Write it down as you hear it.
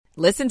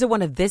Listen to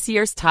one of this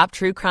year's top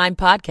true crime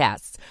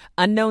podcasts.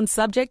 Unknown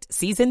Subject,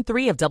 Season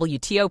 3 of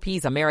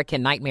WTOP's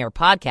American Nightmare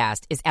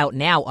podcast is out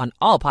now on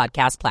all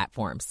podcast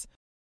platforms.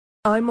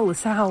 I'm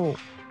Melissa Howell.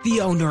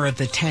 The owner of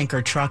the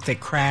tanker truck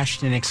that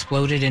crashed and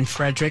exploded in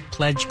Frederick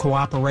pledged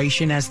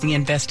cooperation as the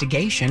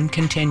investigation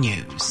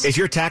continues. Is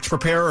your tax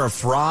preparer a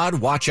fraud?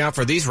 Watch out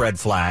for these red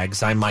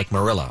flags. I'm Mike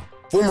Murillo.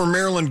 Former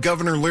Maryland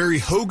Governor Larry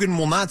Hogan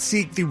will not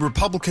seek the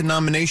Republican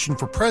nomination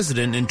for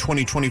president in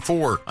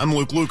 2024. I'm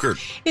Luke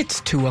Lukert. It's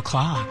 2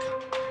 o'clock.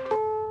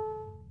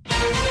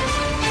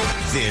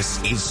 This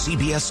is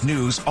CBS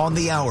News on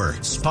the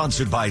Hour,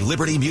 sponsored by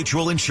Liberty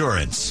Mutual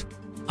Insurance.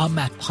 I'm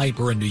Matt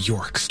Piper in New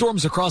York.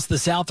 Storms across the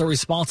South are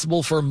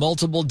responsible for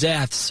multiple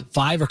deaths.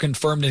 5 are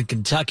confirmed in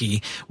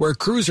Kentucky, where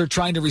crews are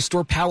trying to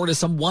restore power to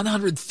some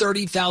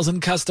 130,000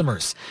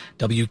 customers.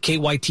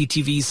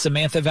 WKYT-TV's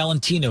Samantha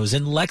Valentino's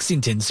in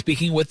Lexington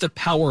speaking with the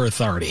Power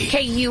Authority.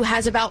 KU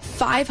has about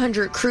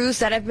 500 crews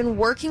that have been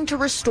working to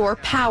restore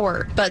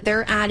power, but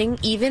they're adding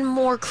even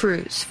more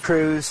crews.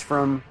 Crews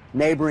from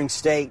neighboring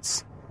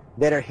states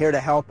that are here to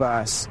help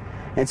us.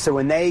 And so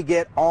when they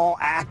get all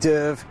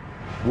active,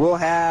 we'll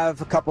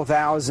have a couple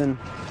thousand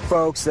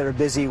folks that are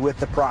busy with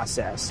the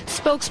process.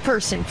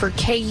 Spokesperson for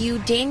KU,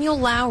 Daniel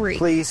Lowry.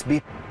 Please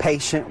be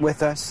patient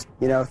with us.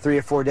 3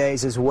 or 4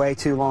 days is way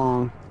too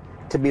long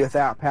to be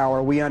without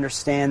power. We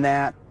understand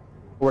that.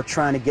 We're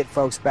trying to get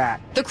folks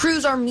back. The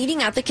crews are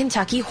meeting at the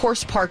Kentucky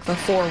Horse Park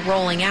before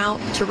rolling out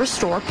to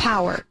restore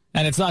power.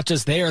 And it's not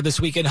just there. This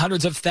weekend,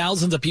 hundreds of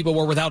thousands of people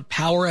were without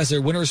power as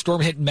a winter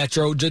storm hit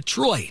Metro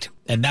Detroit.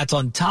 And that's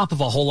on top of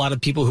a whole lot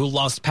of people who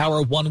lost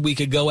power 1 week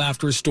ago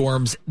after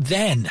storms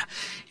then.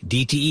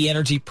 DTE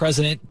Energy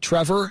President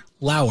Trevor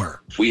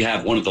Lauer. We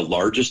have one of the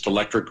largest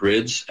electric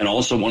grids and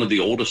also one of the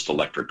oldest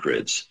electric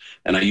grids.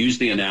 And I use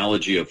the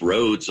analogy of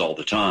roads all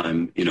the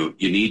time. You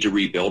need to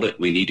rebuild it.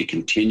 We need to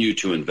continue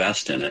to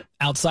invest in it.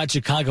 Outside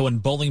Chicago in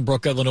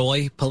Bolingbrook,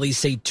 Illinois, police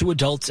say 2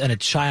 adults and a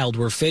child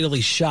were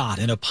fatally shot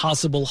in a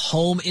possible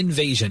home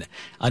invasion.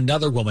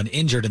 Another woman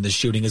injured in the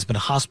shooting has been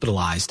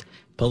hospitalized.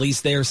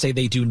 Police there say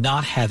they do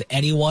not have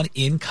anyone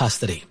in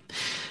custody.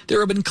 There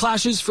have been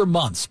clashes for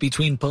months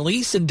between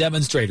police and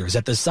demonstrators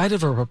at the site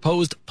of a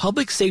proposed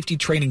public safety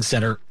training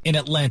center in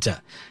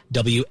Atlanta.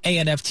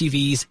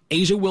 WANF-TV's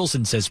Asia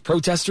Wilson says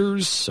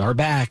protesters are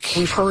back.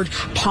 We've heard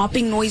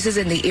popping noises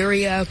in the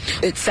area.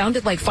 It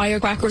sounded like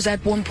firecrackers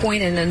at one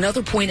point, and at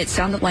another point it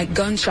sounded like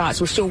gunshots.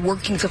 We're still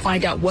working to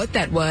find out what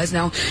that was.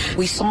 Now,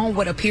 we saw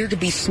what appeared to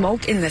be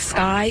smoke in the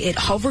sky. It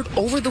hovered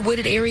over the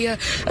wooded area.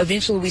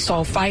 Eventually, we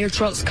saw fire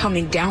trucks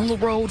coming down the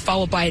road,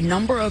 followed by a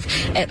number of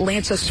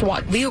Atlanta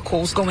SWAT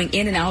vehicles going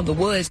in and out of the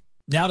woods.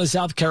 Now to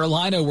South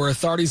Carolina, where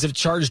authorities have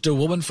charged a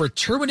woman for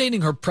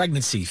terminating her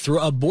pregnancy through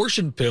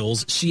abortion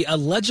pills she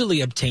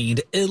allegedly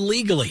obtained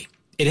illegally.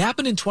 It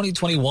happened in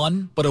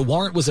 2021, but a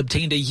warrant was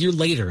obtained a year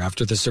later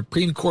after the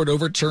Supreme Court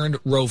overturned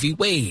Roe v.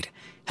 Wade.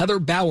 Heather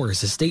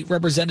Bowers, a state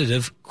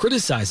representative,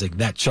 criticizing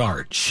that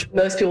charge.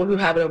 Most people who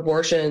have an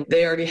abortion,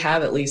 they already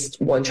have at least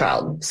one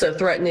child. So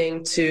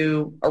threatening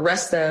to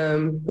arrest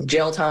them,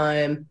 jail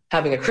time,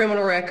 having a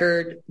criminal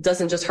record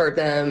doesn't just hurt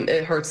them,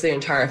 it hurts the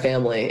entire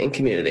family and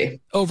community.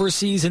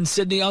 Overseas in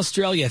Sydney,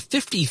 Australia,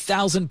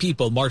 50,000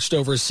 people marched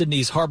over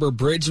Sydney's Harbour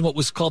Bridge in what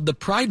was called the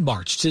Pride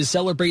March to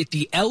celebrate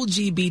the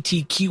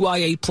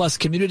LGBTQIA+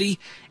 community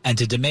and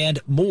to demand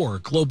more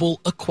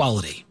global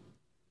equality.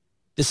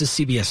 This is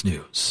CBS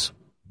News.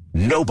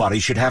 Nobody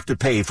should have to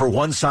pay for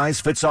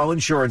one-size-fits-all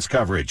insurance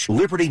coverage.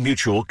 Liberty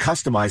Mutual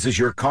customizes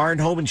your car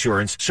and home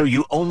insurance so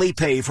you only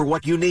pay for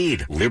what you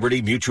need.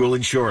 Liberty Mutual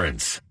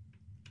Insurance.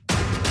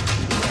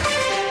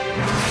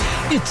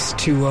 It's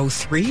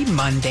 2:03,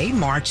 Monday,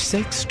 March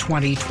 6,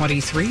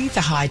 2023.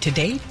 The high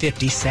today,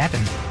 57.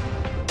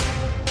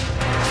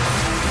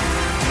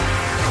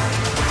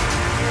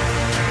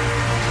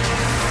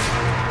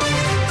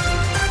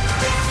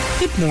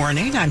 Good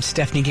morning. I'm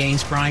Stephanie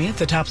Gaines Bryant.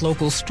 The top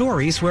local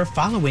stories we're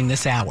following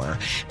this hour.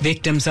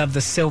 Victims of the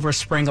Silver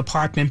Spring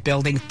apartment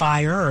building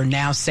fire are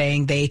now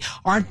saying they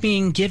aren't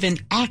being given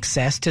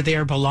access to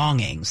their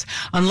belongings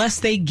unless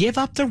they give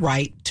up the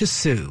right to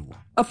sue.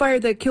 A fire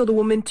that killed a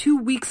woman 2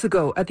 weeks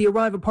ago at the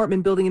Arrive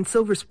apartment building in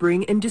Silver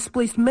Spring and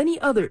displaced many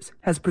others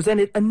has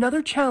presented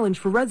another challenge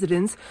for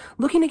residents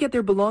looking to get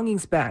their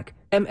belongings back.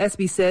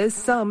 MSB says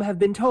some have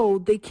been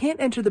told they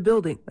can't enter the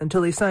building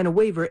until they sign a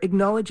waiver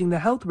acknowledging the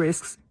health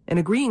risks and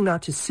agreeing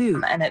not to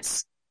sue. And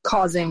it's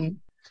causing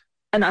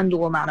an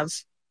undue amount of,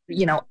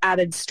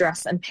 added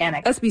stress and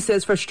panic. SB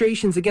says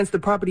frustrations against the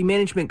property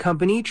management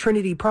company,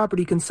 Trinity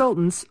Property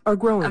Consultants, are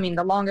growing. I mean,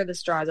 the longer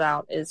this draws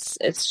out, it's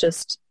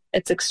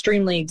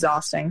extremely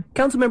exhausting.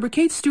 Councilmember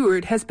Kate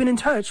Stewart has been in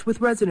touch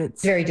with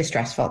residents. Very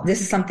distressful. This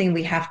is something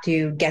we have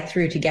to get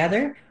through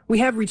together. We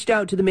have reached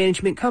out to the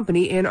management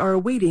company and are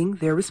awaiting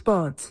their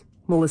response.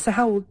 Melissa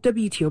Howell,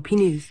 WTOP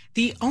News.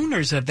 The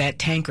owners of that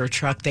tanker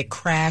truck that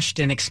crashed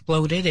and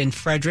exploded in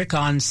Frederick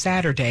on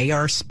Saturday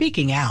are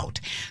speaking out.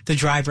 The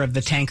driver of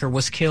the tanker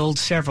was killed.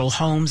 Several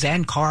homes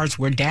and cars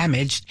were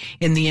damaged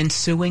in the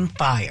ensuing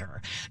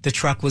fire. The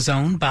truck was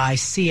owned by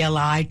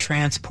CLI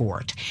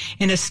Transport.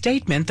 In a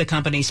statement, the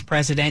company's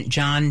president,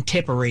 John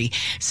Tippery,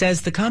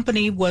 says the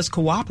company was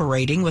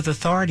cooperating with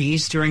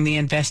authorities during the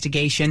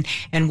investigation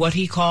and what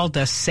he called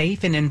a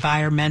safe and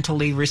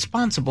environmentally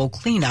responsible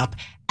cleanup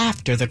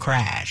after the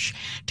crash.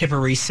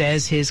 Tippery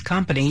says his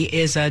company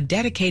is a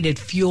dedicated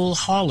fuel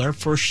hauler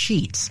for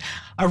Sheetz,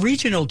 a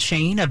regional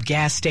chain of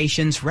gas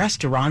stations,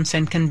 restaurants,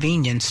 and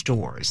convenience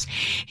stores.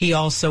 He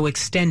also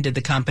extended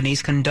the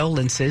company's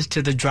condolences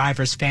to the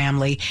driver's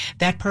family.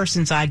 That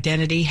person's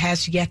identity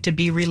has yet to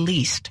be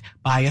released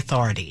by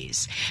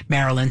authorities.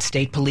 Maryland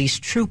State Police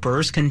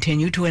troopers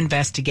continue to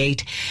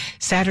investigate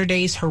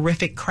Saturday's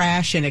horrific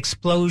crash and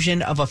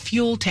explosion of a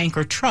fuel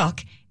tanker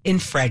truck in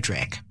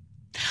Frederick.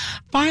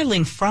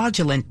 Filing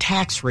fraudulent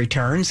tax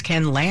returns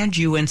can land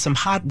you in some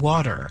hot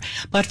water,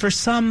 but for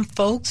some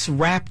folks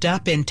wrapped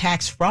up in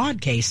tax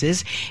fraud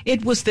cases,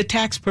 it was the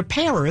tax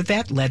preparer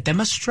that led them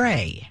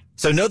astray.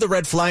 So know the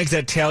red flags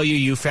that tell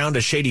you found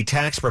a shady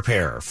tax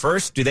preparer.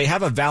 First, do they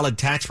have a valid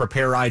tax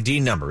preparer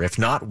ID number? If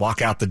not,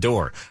 walk out the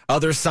door.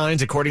 Other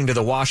signs, according to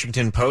the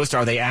Washington Post,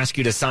 are they ask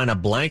you to sign a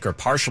blank or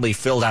partially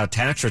filled out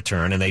tax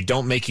return and they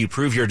don't make you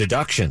prove your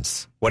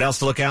deductions. What else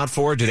to look out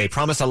for? Do they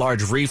promise a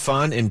large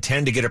refund,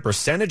 intend to get a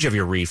percentage of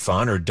your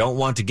refund, or don't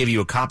want to give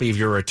you a copy of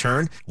your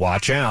return?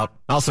 Watch out.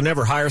 Also,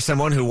 never hire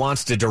someone who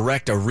wants to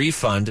direct a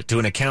refund to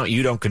an account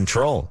you don't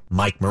control.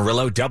 Mike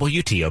Murillo,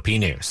 WTOP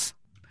News.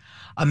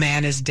 A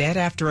man is dead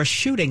after a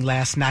shooting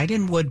last night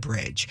in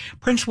Woodbridge.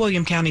 Prince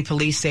William County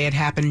Police say it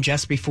happened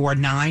just before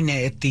 9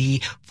 at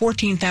the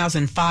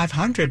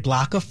 14,500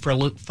 block of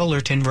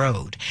Fullerton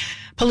Road.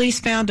 Police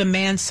found a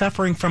man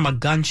suffering from a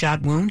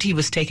gunshot wound. He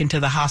was taken to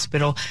the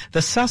hospital.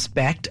 The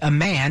suspect, a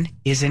man,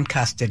 is in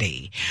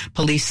custody.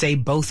 Police say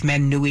both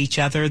men knew each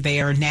other.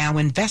 They are now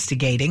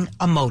investigating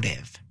a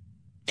motive.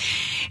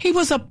 He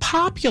was a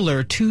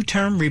popular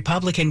two-term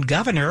Republican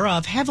governor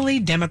of heavily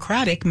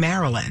Democratic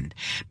Maryland.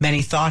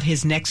 Many thought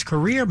his next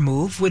career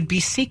move would be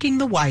seeking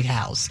the White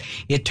House.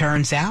 It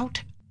turns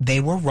out they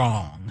were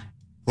wrong.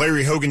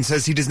 Larry Hogan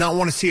says he does not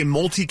want to see a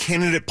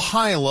multi-candidate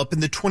pileup in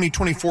the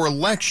 2024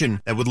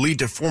 election that would lead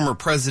to former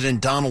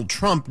President Donald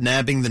Trump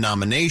nabbing the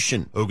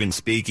nomination. Hogan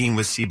speaking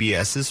with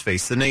CBS's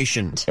Face the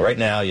Nation. Right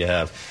now you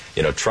have,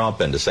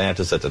 Trump and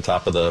DeSantis at the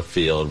top of the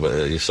field.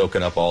 You're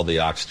soaking up all the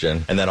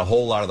oxygen, and then a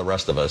whole lot of the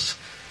rest of us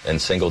in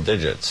single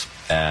digits.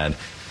 And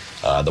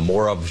the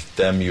more of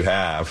them you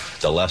have,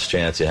 the less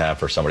chance you have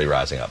for somebody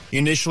rising up. He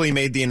initially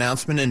made the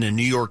announcement in a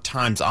New York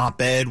Times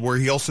op-ed where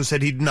he also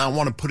said he did not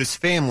want to put his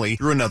family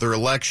through another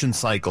election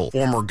cycle.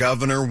 Former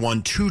governor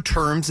won 2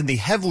 terms in the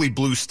heavily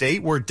blue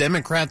state where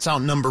Democrats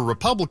outnumber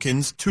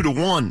Republicans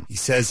 2-1. He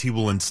says he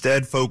will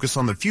instead focus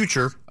on the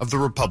future of the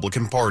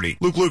Republican Party.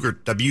 Luke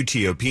Lukert,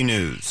 WTOP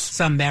News.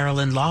 Some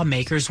Maryland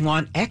lawmakers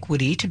want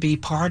equity to be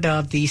part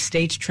of the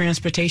state's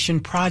transportation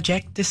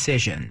project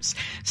decisions.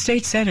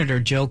 State Senator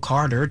Joe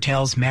Carter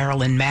tells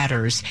Maryland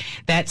Matters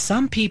that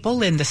some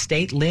people in the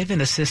state live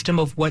in a system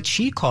of what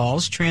she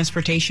calls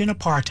transportation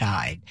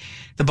apartheid.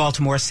 The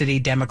Baltimore City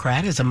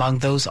Democrat is among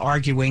those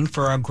arguing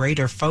for a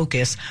greater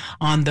focus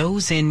on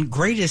those in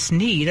greatest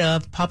need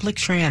of public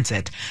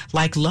transit,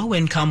 like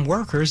low-income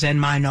workers and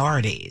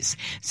minorities.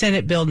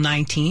 Senate Bill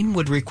 19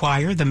 would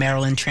require the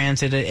Maryland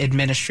Transit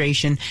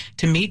Administration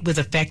to meet with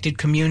affected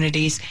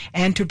communities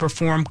and to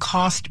perform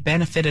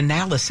cost-benefit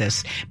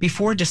analysis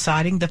before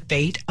deciding the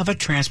fate of a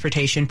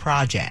transportation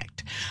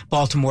project.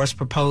 Baltimore's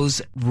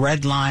proposed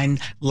Red Line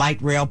light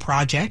rail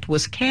project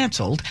was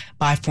canceled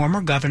by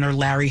former Governor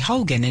Larry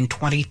Hogan in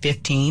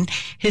 2015.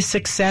 His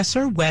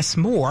successor, Wes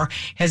Moore,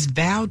 has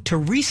vowed to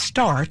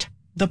restart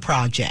the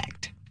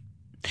project.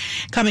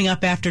 Coming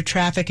up after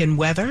traffic and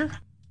weather.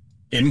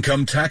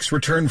 Income tax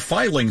return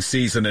filing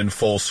season in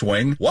full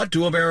swing. What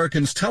do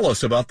Americans tell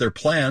us about their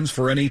plans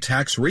for any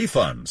tax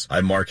refunds?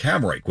 I'm Mark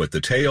Hamrick with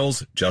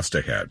details just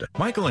ahead.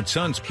 Michael &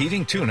 Son's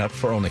heating tune-up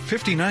for only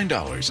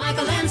 $59.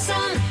 Michael &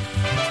 Son.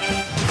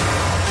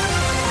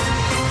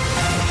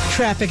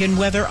 Traffic and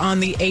weather on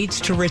the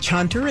 8s to Rich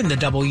Hunter in the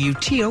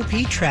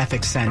WTOP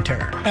Traffic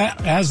Center.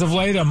 As of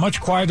late, a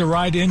much quieter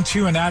ride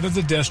into and out of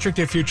the district.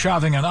 If you're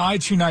traveling on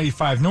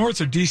I-295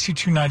 North or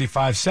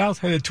DC-295 South,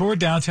 headed toward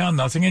downtown,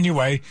 nothing in your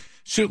way.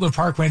 Suitland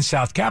Parkway and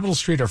South Capitol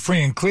Street are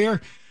free and clear.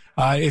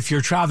 If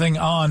you're traveling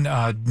on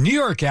New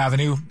York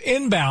Avenue,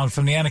 inbound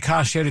from the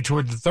Anacostia headed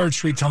toward the 3rd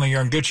Street Tunnel,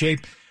 you're in good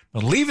shape.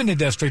 But leaving the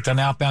district on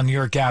outbound New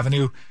York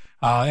Avenue,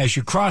 as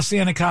you cross the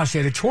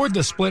Anacostia headed toward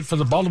the split for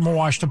the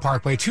Baltimore-Washington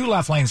Parkway, 2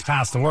 left lanes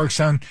past the work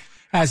zone.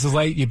 As of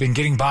late, you've been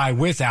getting by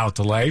without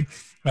delay.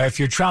 If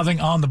you're traveling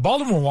on the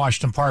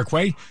Baltimore-Washington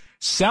Parkway,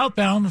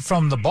 southbound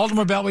from the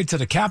Baltimore Beltway to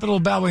the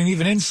Capitol Beltway and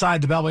even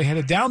inside the Beltway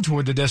headed down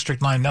toward the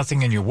district line,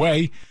 nothing in your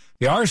way.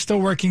 They are still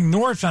working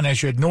northbound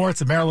as you head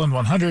north of Maryland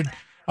 100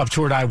 up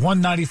toward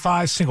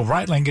I-195. Single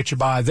right lane gets you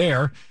by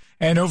there.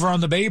 And over on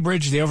the Bay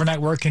Bridge, the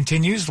overnight work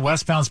continues. The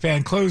westbound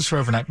span closed for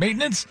overnight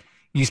maintenance.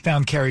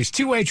 Eastbound carries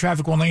two-way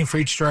traffic, one lane for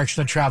each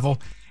direction of travel.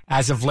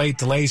 As of late,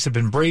 delays have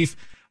been brief.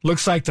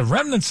 Looks like the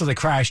remnants of the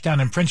crash down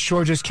in Prince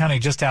George's County,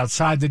 just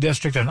outside the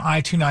district on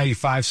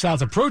I-295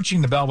 south,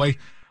 approaching the Beltway.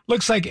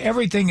 Looks like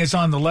everything is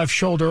on the left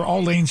shoulder.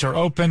 All lanes are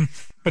open.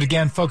 But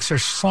again, folks are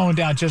slowing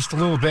down just a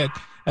little bit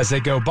as they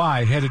go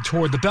by, headed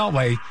toward the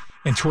Beltway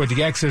and toward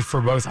the exit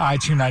for both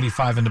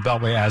I-295 and the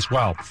Beltway as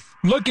well.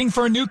 Looking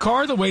for a new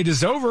car? The wait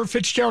is over.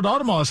 Fitzgerald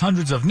Automall has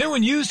hundreds of new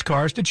and used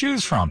cars to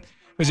choose from.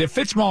 Visit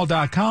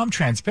fitzmall.com.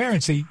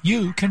 Transparency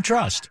you can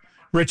trust.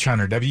 Rich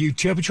Hunter,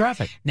 WTOP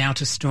Traffic. Now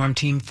to Storm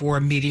Team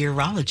 4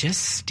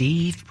 meteorologist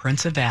Steve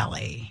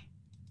Principali.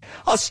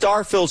 A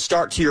star-filled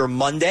start to your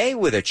Monday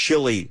with a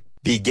chilly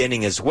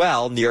beginning as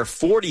well, near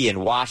 40 in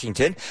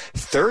Washington,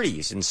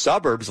 30s in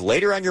suburbs.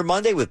 Later on your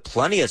Monday with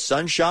plenty of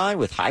sunshine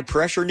with high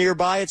pressure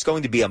nearby. It's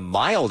going to be a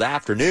mild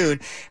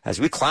afternoon as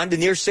we climb to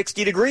near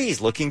 60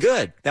 degrees, looking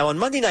good. Now on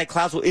Monday night,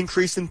 clouds will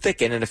increase and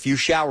thicken and a few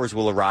showers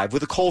will arrive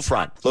with a cold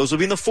front. Lows will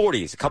be in the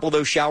 40s. A couple of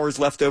those showers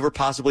left over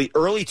possibly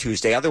early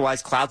Tuesday.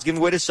 Otherwise, clouds giving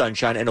way to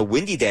sunshine and a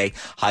windy day.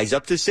 Highs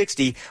up to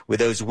 60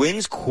 with those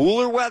winds,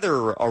 cooler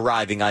weather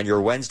arriving on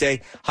your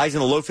Wednesday. Highs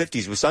in the low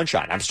 50s with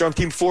sunshine. I'm Storm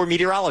Team 4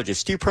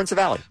 meteorologist Steve Prince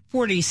Valley.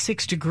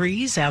 46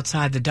 degrees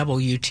outside the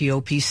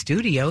WTOP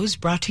studios,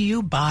 brought to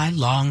you by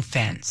Long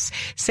Fence.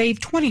 Save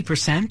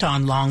 20%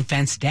 on Long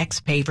Fence decks,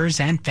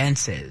 pavers, and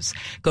fences.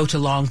 Go to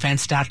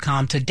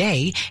longfence.com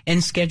today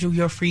and schedule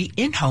your free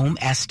in-home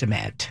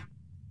estimate.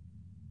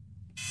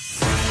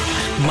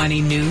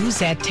 Money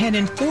news at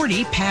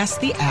 10:40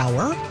 past the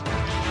hour.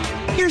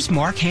 Here's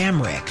Mark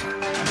Hamrick.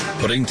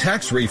 Putting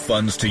tax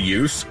refunds to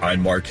use,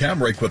 I'm Mark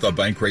Hamrick with a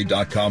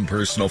Bankrate.com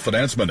Personal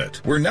Finance Minute.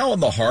 We're now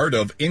in the heart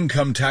of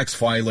income tax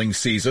filing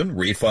season.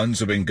 Refunds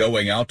have been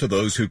going out to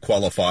those who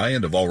qualify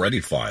and have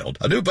already filed.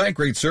 A new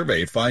Bankrate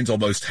survey finds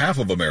almost half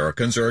of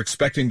Americans are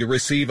expecting to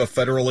receive a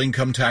federal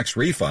income tax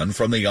refund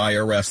from the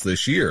IRS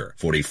this year.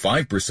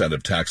 45%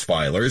 of tax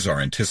filers are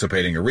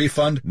anticipating a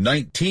refund,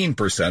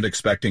 19%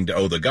 expecting to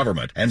owe the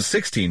government, and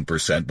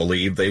 16%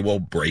 believe they will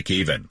break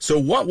even. So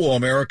what will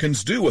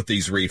Americans do with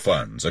these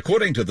refunds?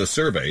 According to the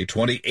survey,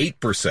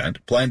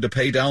 28% plan to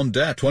pay down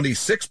debt,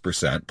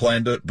 26%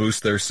 plan to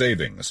boost their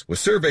savings, with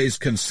surveys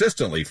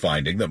consistently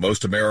finding that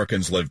most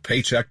Americans live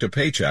paycheck to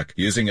paycheck.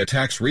 Using a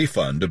tax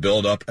refund to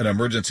build up an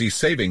emergency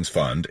savings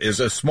fund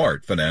is a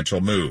smart financial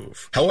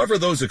move. However,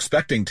 those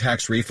expecting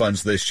tax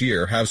refunds this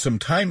year have some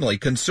timely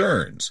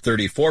concerns.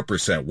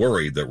 34%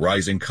 worried that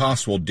rising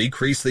costs will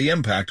decrease the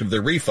impact of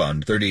their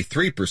refund.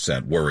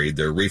 33% worried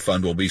their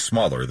refund will be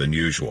smaller than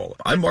usual.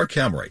 I'm Mark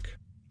Hamrick.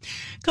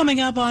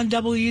 Coming up on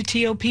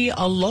WTOP,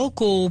 a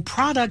local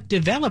product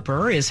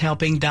developer is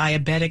helping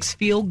diabetics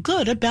feel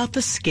good about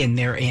the skin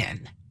they're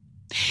in.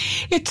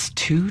 It's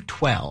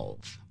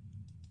 2:12.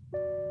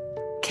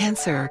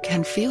 Cancer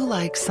can feel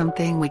like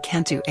something we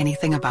can't do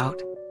anything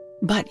about,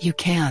 but you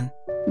can.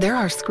 There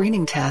are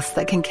screening tests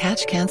that can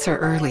catch cancer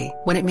early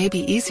when it may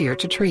be easier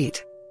to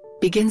treat.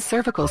 Begin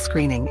cervical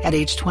screening at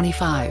age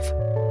 25.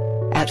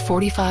 At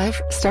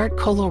 45, start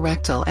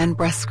colorectal and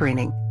breast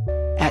screening.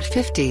 At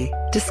 50,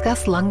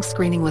 discuss lung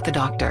screening with a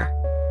doctor.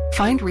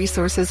 Find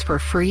resources for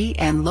free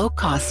and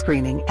low-cost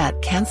screening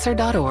at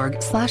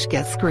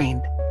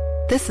cancer.org/getscreened.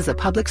 This is a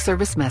public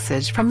service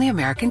message from the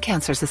American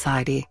Cancer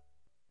Society.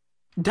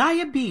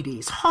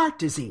 Diabetes, heart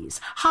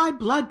disease, high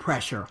blood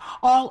pressure,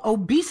 all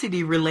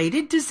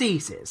obesity-related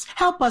diseases.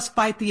 Help us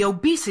fight the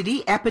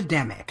obesity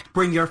epidemic.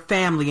 Bring your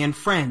family and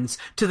friends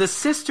to the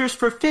Sisters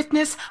for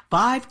Fitness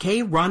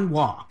 5K Run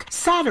Walk.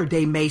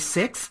 Saturday, May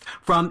 6th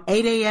from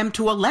 8 a.m.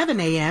 to 11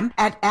 a.m.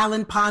 at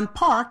Allen Pond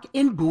Park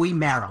in Bowie,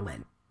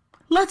 Maryland.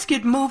 Let's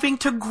get moving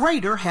to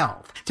greater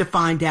health. To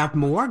find out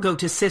more, go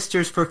to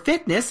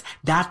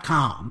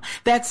sistersforfitness.com.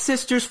 That's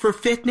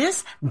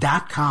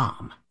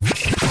sistersforfitness.com.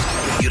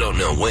 You don't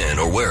know when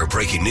or where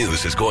breaking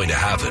news is going to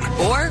happen.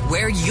 Or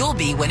where you'll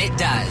be when it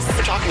does.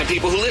 We're talking to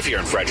people who live here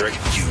in Frederick.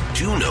 You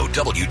do know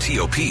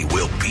WTOP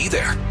will be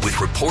there with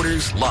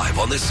reporters live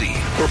on the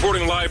scene.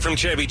 Reporting live from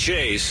Chevy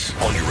Chase.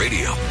 On your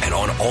radio and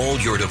on all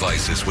your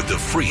devices with the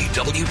free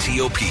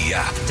WTOP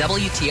app.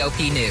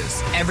 WTOP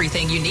News.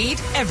 Everything you need,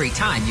 every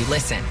time you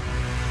listen.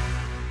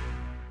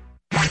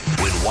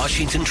 When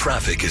Washington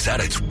traffic is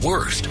at its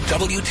worst,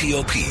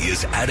 WTOP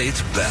is at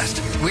its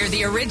best. We're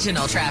the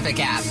original traffic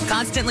app,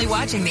 constantly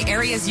watching the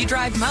areas you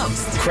drive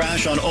most.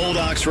 Crash on Old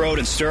Ox Road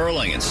in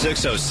Sterling and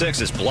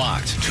 606 is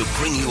blocked. To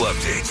bring you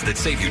updates that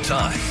save you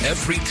time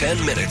every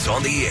 10 minutes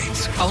on the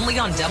 8s. Only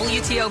on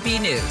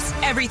WTOP News.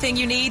 Everything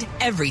you need,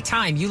 every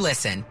time you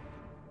listen.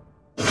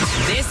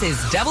 This is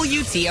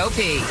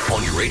WTOP.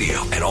 On your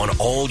radio and on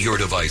all your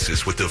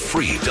devices with the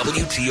free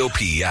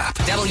WTOP app.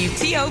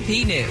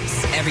 WTOP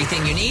News.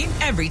 Everything you need,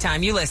 every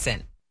time you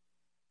listen.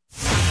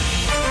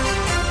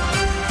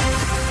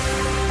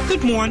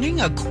 Good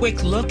morning. A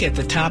quick look at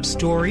the top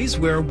stories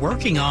we're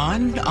working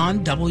on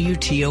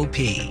WTOP.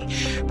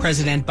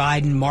 President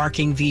Biden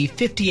marking the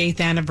 58th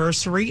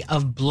anniversary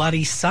of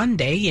Bloody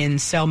Sunday in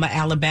Selma,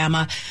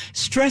 Alabama,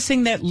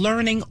 stressing that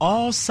learning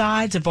all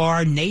sides of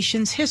our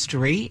nation's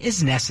history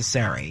is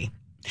necessary.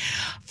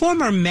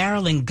 Former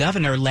Maryland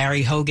Governor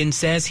Larry Hogan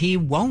says he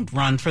won't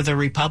run for the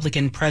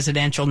Republican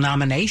presidential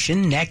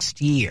nomination next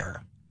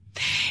year.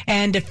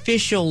 And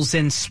officials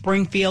in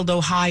Springfield,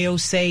 Ohio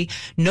say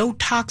no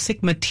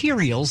toxic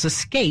materials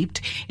escaped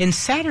in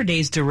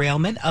Saturday's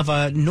derailment of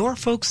a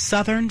Norfolk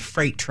Southern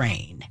freight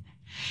train.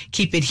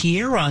 Keep it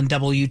here on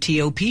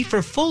WTOP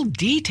for full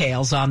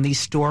details on these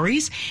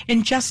stories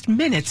in just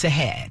minutes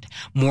ahead.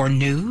 More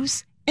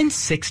news in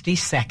 60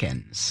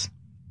 seconds.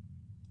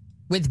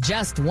 With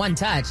just one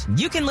touch,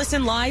 you can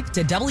listen live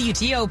to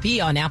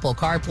WTOP on Apple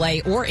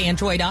CarPlay or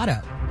Android Auto.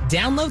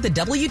 Download the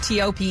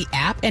WTOP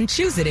app and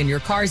choose it in your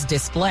car's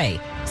display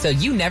so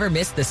you never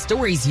miss the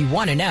stories you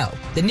want to know,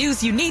 the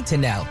news you need to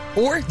know,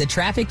 or the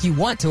traffic you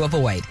want to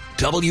avoid.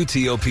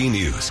 WTOP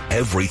News.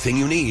 Everything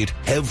you need,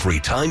 every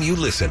time you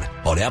listen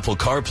on Apple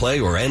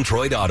CarPlay or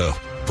Android Auto.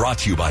 Brought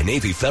to you by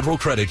Navy Federal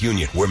Credit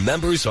Union, where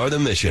members are the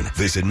mission.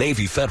 Visit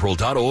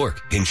NavyFederal.org.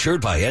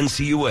 Insured by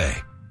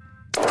NCUA.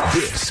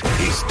 This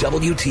is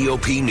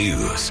WTOP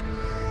News.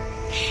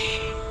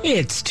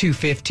 It's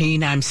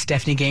 2:15. I'm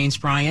Stephanie Gaines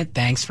Bryant.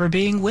 Thanks for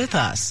being with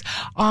us.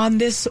 On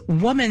this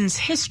Women's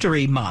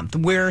History Month,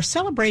 we're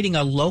celebrating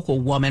a local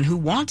woman who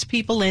wants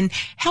people in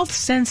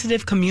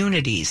health-sensitive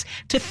communities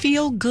to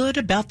feel good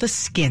about the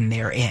skin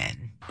they're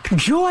in.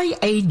 Joy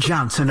A.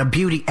 Johnson, a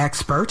beauty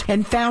expert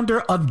and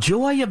founder of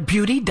Joy of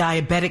Beauty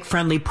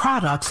diabetic-friendly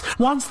products,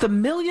 wants the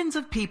millions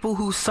of people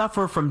who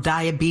suffer from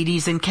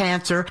diabetes and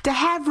cancer to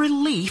have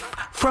relief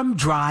from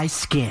dry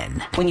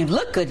skin. When you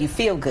look good, you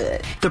feel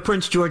good. The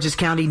Prince George's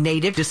County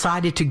native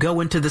decided to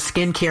go into the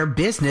skincare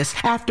business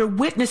after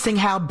witnessing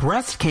how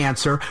breast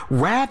cancer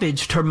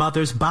ravaged her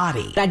mother's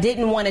body. I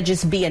didn't want to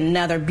just be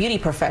another beauty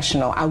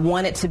professional. I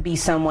wanted to be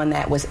someone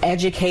that was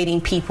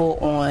educating people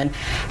on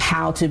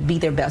how to be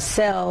their best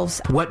selves.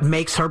 What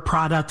makes her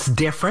products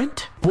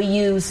different? We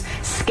use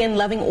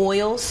skin-loving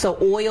oils, so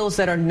oils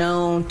that are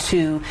known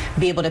to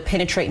be able to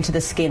penetrate into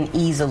the skin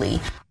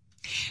easily.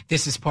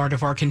 This is part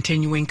of our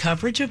continuing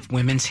coverage of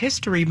Women's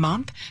History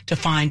Month. To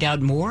find out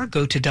more,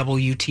 go to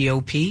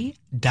WTOP.com.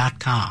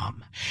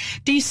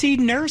 D.C.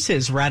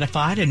 nurses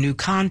ratified a new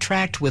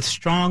contract with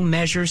strong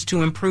measures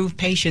to improve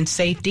patient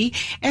safety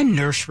and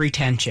nurse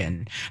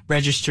retention.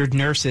 Registered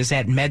nurses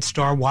at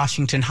MedStar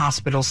Washington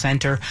Hospital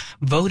Center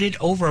voted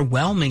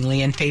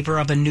overwhelmingly in favor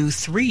of a new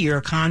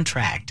 3-year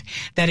contract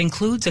that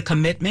includes a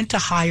commitment to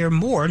hire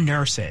more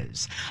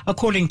nurses.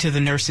 According to the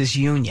nurses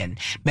union,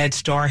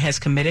 MedStar has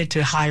committed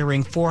to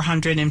hiring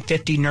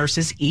 450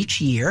 nurses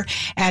each year,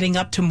 adding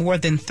up to more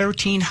than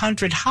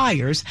 1,300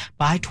 hires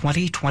by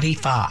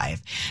 2025.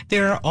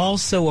 There are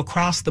also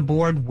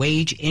across-the-board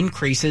wage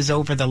increases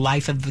over the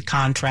life of the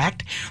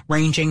contract,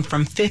 ranging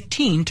from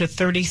 15 to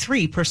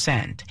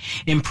 33%.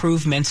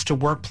 Improvements to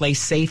workplace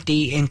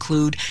safety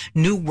include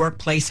new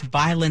workplace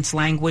violence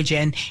language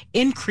and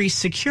increased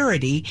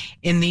security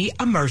in the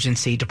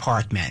emergency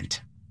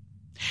department.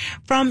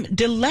 From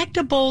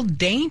delectable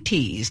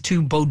dainties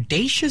to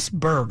bodacious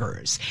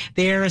burgers,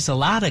 there is a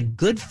lot of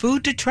good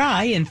food to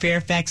try in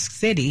Fairfax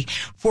City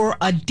for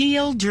a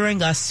deal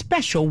during a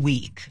special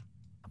week.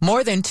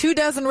 More than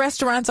 24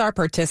 restaurants are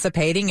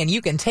participating, and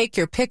you can take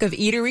your pick of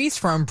eateries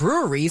from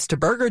breweries to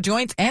burger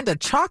joints and a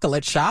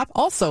chocolate shop.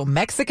 Also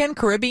Mexican,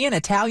 Caribbean,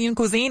 Italian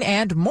cuisine,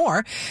 and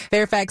more.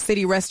 Fairfax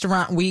City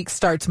Restaurant Week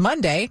starts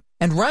Monday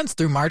and runs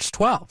through March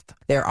 12th.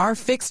 There are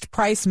fixed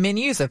price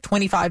menus of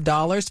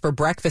 $25 for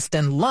breakfast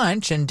and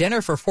lunch and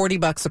dinner for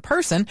 $40 a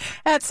person.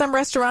 At some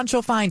restaurants,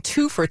 you'll find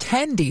 2 for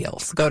 $10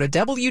 deals. Go to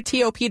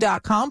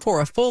WTOP.com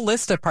for a full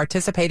list of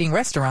participating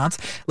restaurants.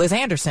 Liz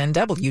Anderson,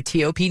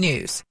 WTOP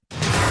News.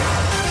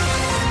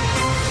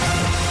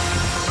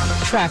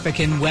 Traffic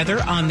and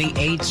weather on the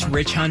 8's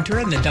Rich Hunter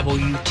and the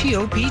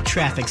WTOP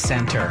Traffic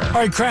Center. All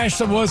right, crash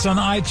that was on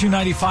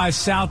I-295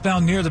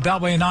 southbound near the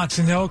Beltway in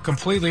Oxon Hill,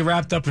 completely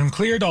wrapped up and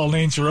cleared. All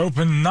lanes are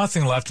open,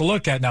 nothing left to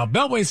look at. Now,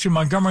 Beltway through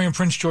Montgomery and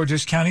Prince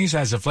George's counties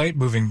as of late,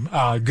 moving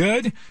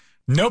good.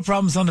 No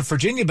problems on the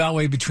Virginia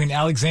Beltway between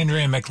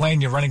Alexandria and McLean.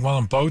 You're running well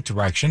in both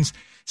directions.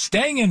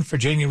 Staying in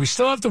Virginia, we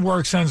still have the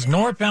work zones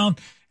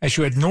northbound as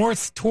you head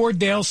north toward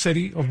Dale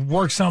City. A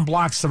work zone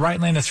blocks the right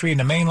lane of 3 and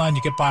the main line.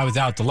 You get by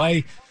without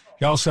delay.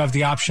 You also have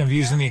the option of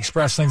using the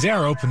express lanes. They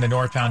are open to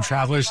northbound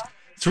travelers.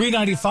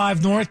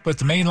 395 north, but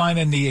the main line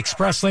and the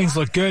express lanes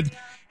look good.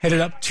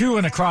 Headed up to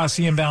and across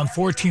the inbound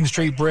 14th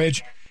Street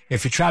Bridge.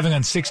 If you're traveling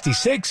on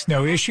 66,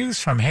 no issues.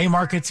 From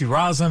Haymarket to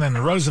Roslyn and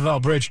the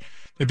Roosevelt Bridge,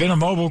 there's been a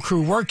mobile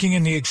crew working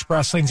in the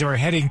express lanes. They were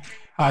heading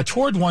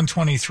toward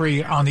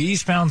 123 on the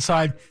eastbound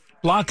side,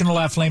 blocking the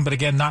left lane, but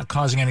again, not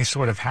causing any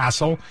sort of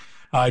hassle.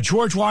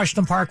 George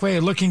Washington Parkway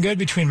looking good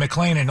between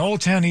McLean and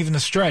Old Town, even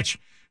the stretch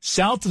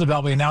south of the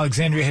Beltway and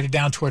Alexandria headed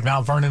down toward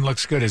Mount Vernon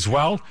looks good as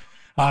well.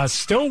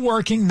 Still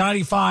working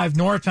 95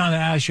 northbound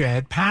as you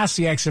head past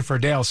the exit for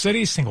Dale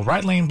City. Single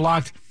right lane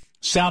blocked.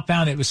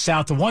 Southbound, it was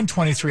south of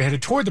 123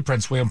 headed toward the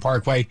Prince William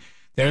Parkway.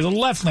 There, the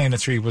left lane of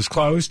 3 was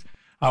closed.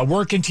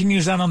 Work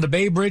continues out on the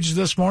Bay Bridge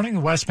this morning. The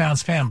westbound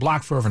span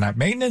blocked for overnight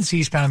maintenance.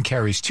 Eastbound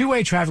carries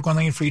 2-way traffic, 1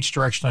 lane for each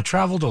direction of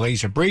travel.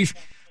 Delays are brief.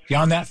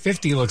 Beyond that,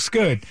 50 looks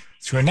good.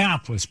 Through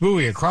Annapolis,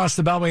 Bowie, across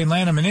the Beltway and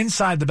Lanham, and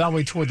inside the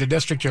Beltway toward the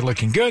district, you're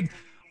looking good.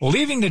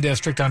 Leaving the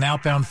district on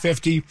outbound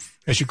 50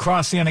 as you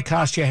cross the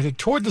Anacostia headed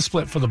toward the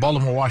split for the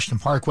Baltimore-Washington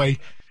Parkway.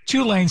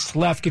 2 lanes to the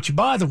left get you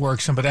by the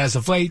work zone, but as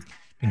of late,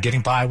 been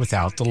getting by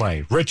without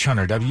delay. Rich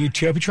Hunter,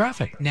 WTOP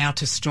Traffic. Now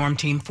to Storm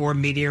Team 4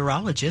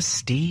 meteorologist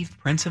Steve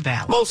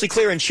Principale. Mostly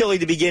clear and chilly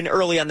to begin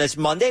early on this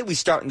Monday. We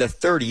start in the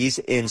 30s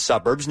in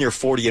suburbs, near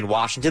 40 in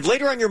Washington.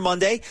 Later on your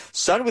Monday,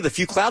 sun with a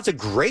few clouds, a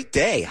great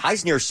day.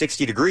 Highs near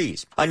 60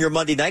 degrees. On your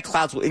Monday night,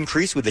 clouds will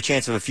increase with the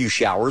chance of a few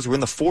showers. We're in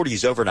the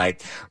 40s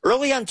overnight.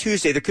 Early on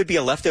Tuesday, there could be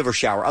a leftover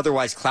shower.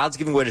 Otherwise, clouds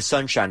giving way to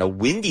sunshine. A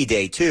windy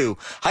day, too.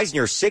 Highs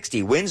near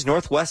 60. Winds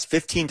northwest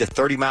 15 to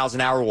 30 miles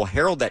an hour will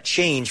herald that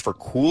change for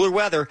cooler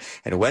weather.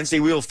 And Wednesday,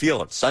 we will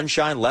feel it.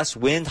 Sunshine, less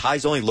wind,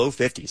 highs only low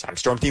 50s. I'm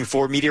Storm Team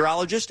 4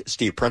 meteorologist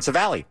Steve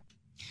Principale.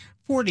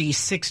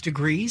 46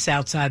 degrees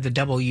outside the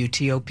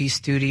WTOP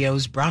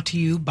studios, brought to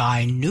you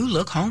by New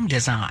Look Home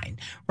Design.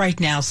 Right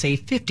now,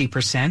 save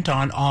 50%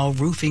 on all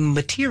roofing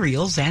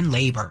materials and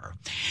labor.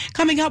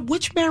 Coming up,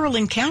 which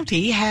Maryland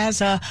county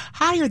has a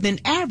higher than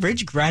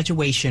average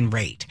graduation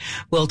rate?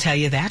 We'll tell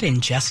you that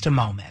in just a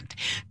moment.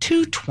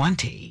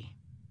 2:20.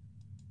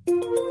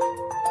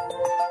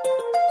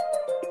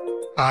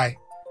 Hi,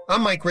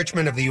 I'm Mike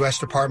Richmond of the U.S.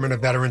 Department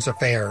of Veterans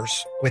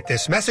Affairs with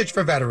this message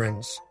for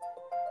veterans.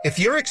 If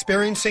you're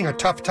experiencing a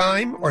tough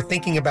time or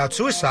thinking about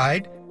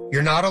suicide,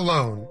 you're not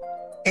alone.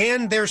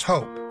 And there's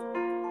hope.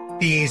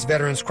 VA's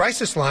Veterans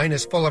Crisis Line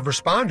is full of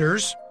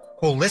responders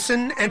who'll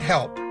listen and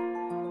help.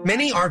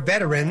 Many are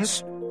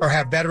veterans or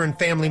have veteran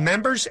family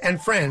members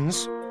and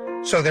friends,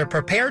 so they're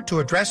prepared to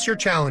address your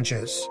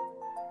challenges.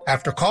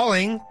 After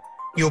calling,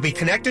 you'll be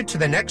connected to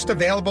the next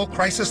available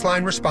Crisis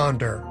Line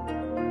responder.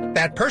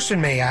 That person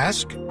may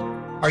ask,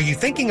 are you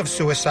thinking of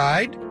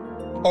suicide?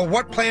 Or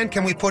what plan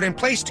can we put in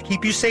place to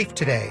keep you safe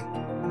today?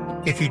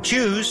 If you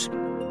choose,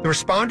 the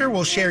responder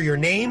will share your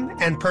name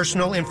and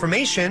personal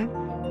information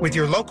with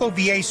your local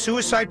VA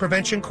suicide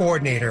prevention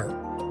coordinator.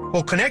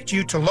 We'll connect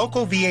you to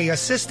local VA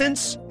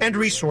assistance and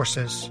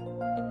resources.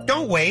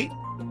 Don't wait.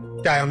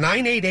 Dial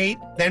 988,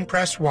 then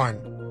press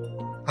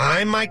 1.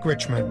 I'm Mike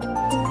Richmond.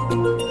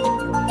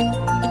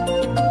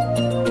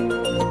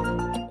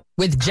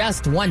 With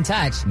just one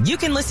touch, you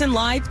can listen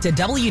live to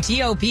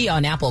WTOP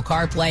on Apple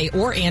CarPlay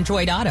or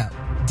Android Auto.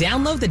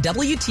 Download the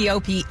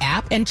WTOP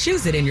app and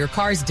choose it in your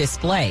car's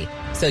display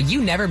so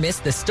you never miss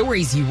the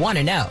stories you want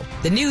to know,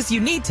 the news you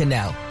need to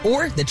know,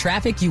 or the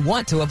traffic you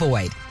want to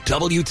avoid.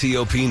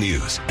 WTOP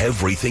News.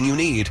 Everything you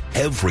need,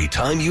 every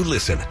time you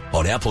listen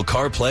on Apple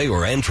CarPlay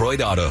or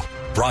Android Auto.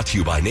 Brought to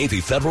you by Navy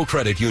Federal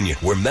Credit Union,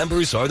 where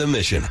members are the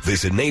mission.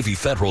 Visit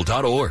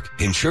NavyFederal.org.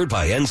 Insured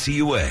by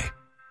NCUA.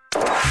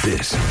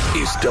 This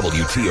is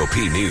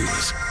WTOP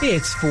News.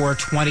 It's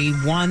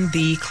 421.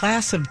 The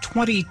class of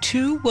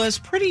 22 was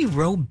pretty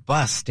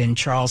robust in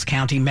Charles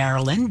County,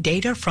 Maryland.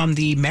 Data from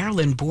the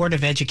Maryland Board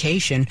of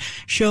Education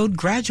showed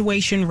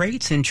graduation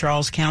rates in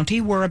Charles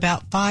County were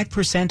about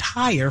 5%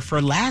 higher for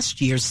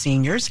last year's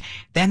seniors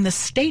than the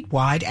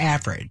statewide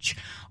average.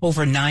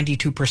 Over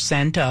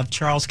 92% of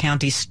Charles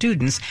County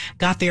students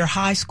got their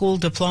high school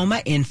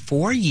diploma in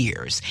 4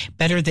 years,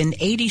 better than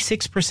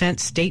 86%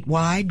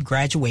 statewide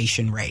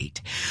graduation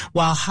rate.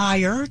 While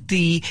higher,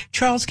 the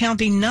Charles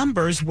County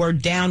numbers were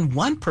down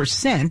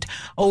 1%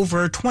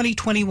 over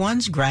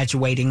 2021's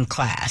graduating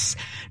class.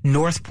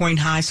 North Point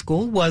High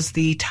School was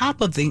the top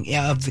of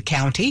the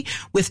county,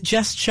 with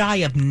just shy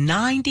of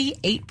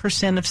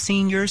 98% of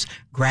seniors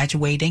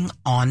graduating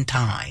on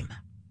time.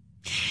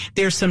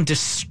 There's some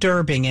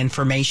disturbing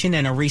information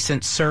in a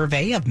recent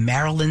survey of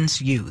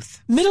Maryland's youth.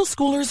 Middle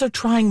schoolers are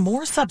trying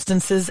more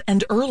substances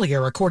and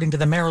earlier, according to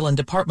the Maryland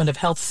Department of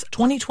Health's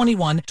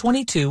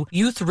 2021-22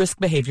 Youth Risk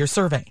Behavior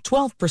Survey.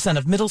 12%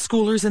 of middle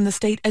schoolers in the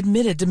state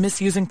admitted to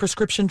misusing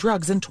prescription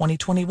drugs in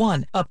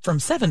 2021, up from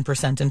 7%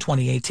 in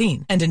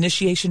 2018. And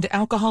initiation to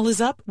alcohol is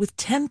up, with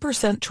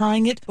 10%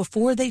 trying it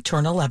before they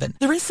turn 11.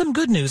 There is some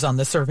good news on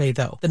the survey,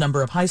 though. The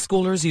number of high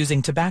schoolers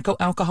using tobacco,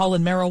 alcohol,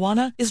 and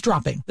marijuana is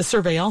dropping. The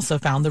survey also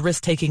found the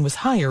risk-taking was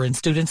higher in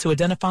students who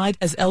identified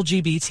as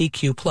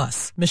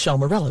LGBTQ+. Michelle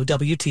Morello,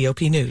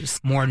 WTOP News.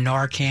 More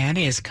Narcan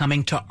is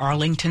coming to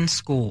Arlington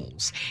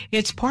schools.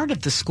 It's part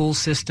of the school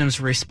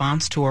system's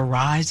response to a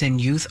rise in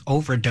youth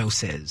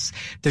overdoses.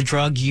 The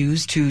drug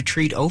used to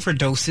treat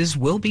overdoses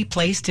will be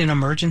placed in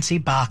emergency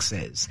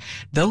boxes.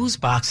 Those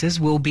boxes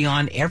will be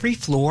on every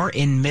floor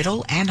in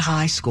middle and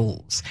high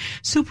schools.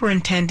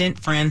 Superintendent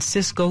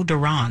Francisco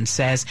Duran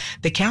says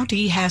the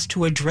county has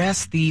to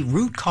address the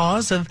root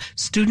cause of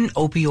student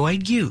student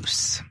opioid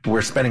use.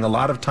 We're spending a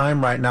lot of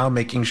time right now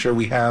making sure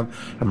we have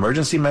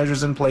emergency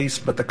measures in place,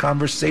 but the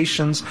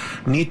conversations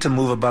need to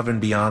move above and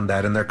beyond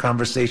that. And they're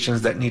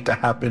conversations that need to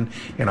happen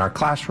in our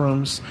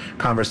classrooms,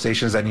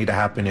 conversations that need to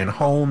happen in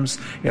homes,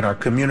 in our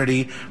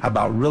community,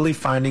 about really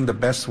finding the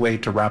best way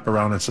to wrap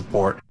around and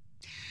support.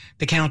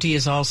 The county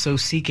is also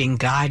seeking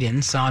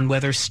guidance on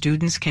whether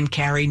students can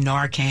carry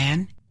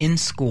Narcan in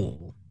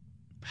school.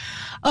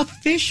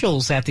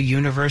 Officials at the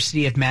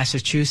University of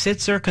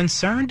Massachusetts are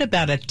concerned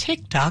about a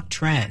TikTok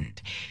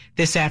trend.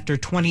 This after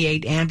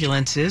 28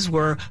 ambulances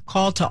were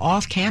called to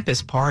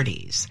off-campus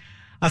parties.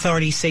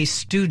 Authorities say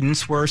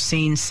students were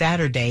seen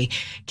Saturday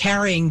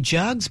carrying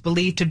jugs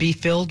believed to be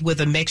filled with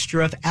a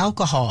mixture of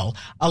alcohol,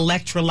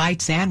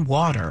 electrolytes, and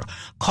water,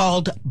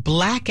 called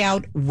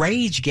blackout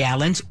rage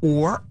gallons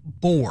or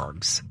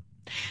Borgs.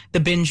 The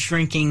binge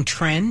drinking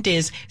trend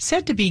is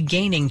said to be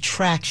gaining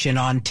traction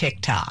on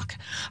TikTok.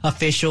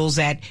 Officials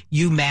at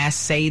UMass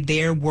say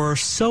there were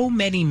so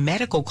many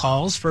medical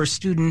calls for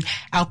student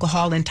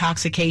alcohol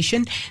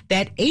intoxication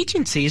that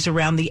agencies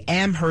around the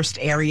Amherst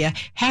area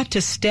had to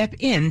step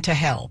in to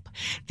help.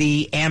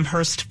 The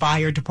Amherst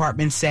Fire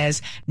Department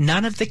says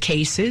none of the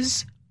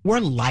cases were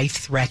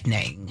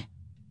life-threatening.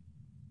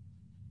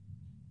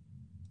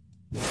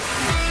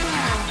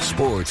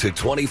 Sports at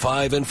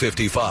 25 and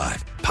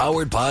 55.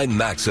 Powered by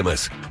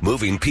Maximus.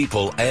 Moving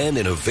people and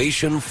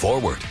innovation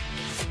forward.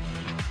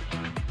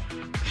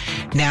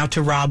 Now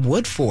to Rob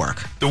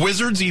Woodfork. The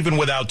Wizards, even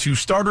without two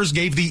starters,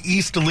 gave the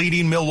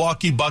East-leading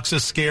Milwaukee Bucks a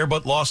scare,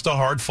 but lost a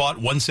hard-fought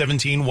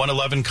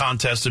 117-111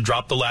 contest to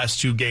drop the last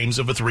two games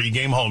of a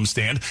three-game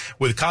homestand.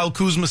 With Kyle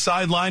Kuzma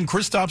sidelined,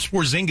 Kristaps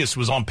Porzingis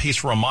was on pace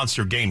for a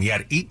monster game. He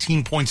had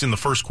 18 points in the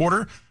first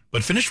quarter,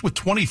 but finished with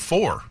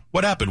 24.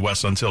 What happened,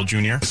 Wes Unseld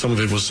Jr.? Some of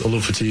it was a little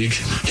fatigue.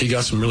 He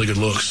got some really good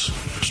looks.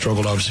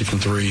 Struggled, obviously, from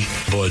three.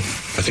 But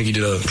I think he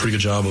did a pretty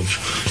good job of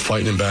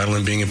fighting and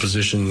battling, being in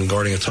position, and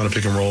guarding a ton of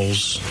pick and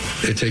rolls.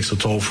 It takes a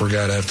toll for a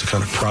guy to have to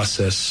kind of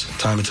process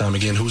time and time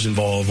again who's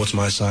involved, what's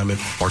my assignment,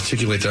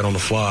 articulate that on the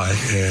fly.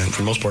 And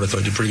for the most part, I thought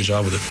he did a pretty good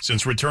job with it.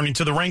 Since returning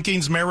to the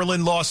rankings,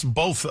 Maryland lost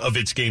both of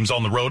its games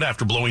on the road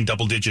after blowing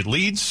double-digit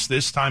leads.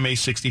 This time, a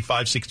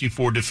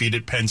 65-64 defeat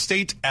at Penn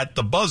State at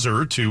the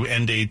buzzer to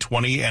end a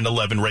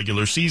 20-11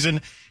 regular season,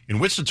 in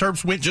which the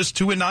Terps went just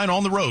 2-9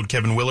 on the road.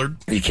 Kevin Willard.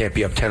 You can't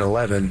be up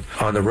 10-11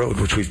 on the road,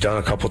 which we've done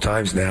a couple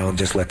times now, and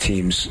just let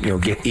teams,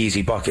 get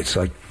easy buckets,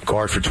 like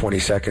guard for 20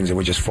 seconds and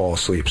we just fall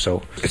asleep.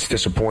 So it's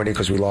disappointing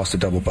because we lost a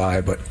double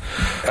bye, but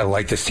I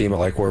like this team. I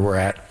like where we're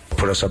at.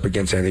 Put us up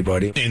against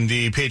anybody. In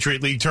the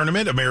Patriot League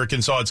tournament,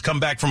 American saw its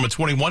comeback from a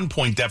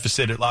 21-point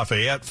deficit at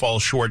Lafayette fall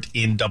short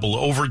in double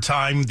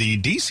overtime. The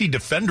D.C.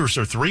 Defenders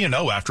are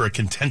 3-0 after a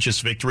contentious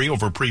victory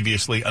over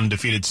previously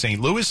undefeated St.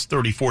 Louis,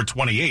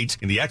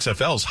 34-28, in the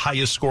XFL's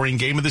highest-scoring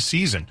game of the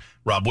season.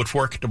 Rob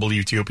Woodfork,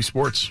 WTOP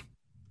Sports.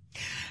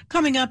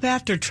 Coming up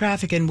after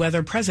traffic and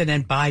weather,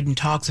 President Biden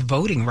talks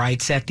voting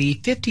rights at the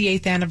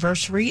 58th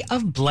anniversary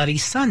of Bloody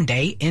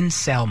Sunday in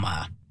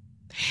Selma.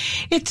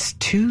 It's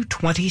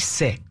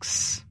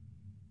 2:26.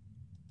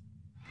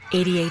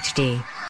 ADHD,